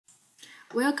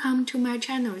Welcome to my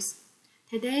channels.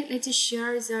 Today, let's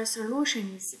share the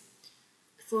solutions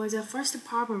for the first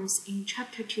problems in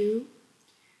chapter 2.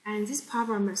 And these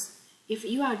problems, if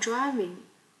you are driving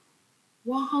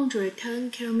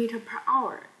 110 km per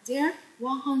hour, there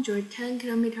 110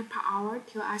 km per hour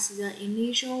tells us the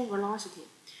initial velocity.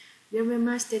 Then we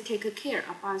must take care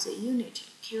about the unit,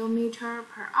 kilometer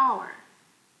per hour.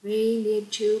 We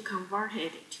need to convert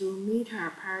it to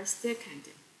meter per second.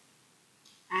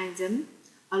 And then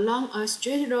along a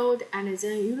straight road, and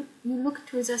then you look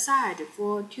to the side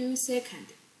for 2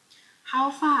 seconds. How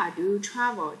far do you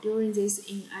travel during this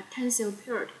inattentive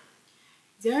period?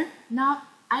 Now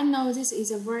I know this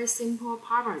is a very simple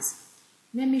problem.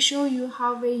 Let me show you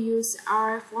how we use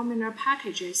our formula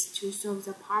packages to solve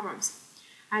the problems.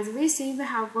 As we see, we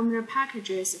have formula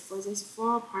packages for these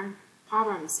 4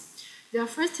 problems. The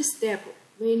first step,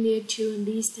 we need to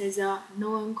list the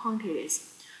known quantities.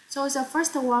 So the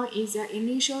first one is the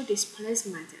initial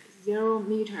displacement, 0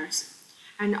 meters,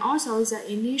 and also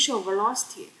the initial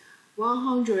velocity,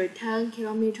 110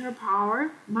 km per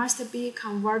hour, must be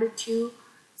converted to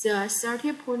the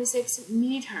 30.6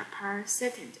 meter per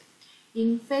second.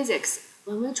 In physics,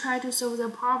 when we try to solve the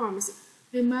problems,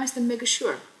 we must make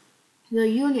sure the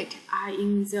units are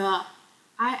in the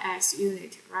IS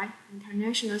unit, right?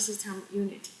 International System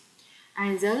Unit.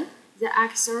 And then the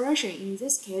acceleration in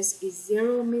this case is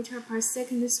 0 meter per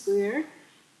second squared,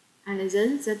 and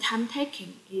then the time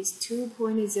taken is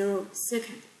 2.0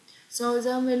 seconds. So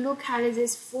then we look at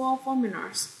these 4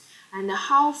 formulas, and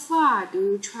how far do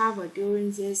you travel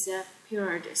during this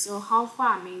period? So how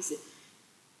far means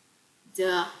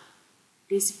the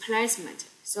displacement.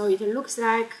 So it looks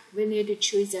like we need to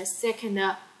choose the second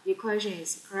equation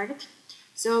is correct.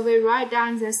 So we write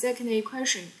down the second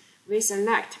equation, we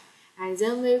select, and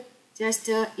then we just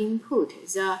input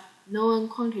the known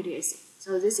quantities.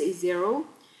 So this is 0,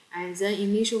 and then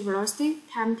initial velocity,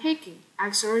 time taken,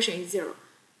 acceleration is 0.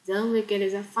 Then we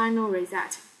get the final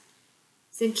result.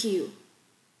 Thank you.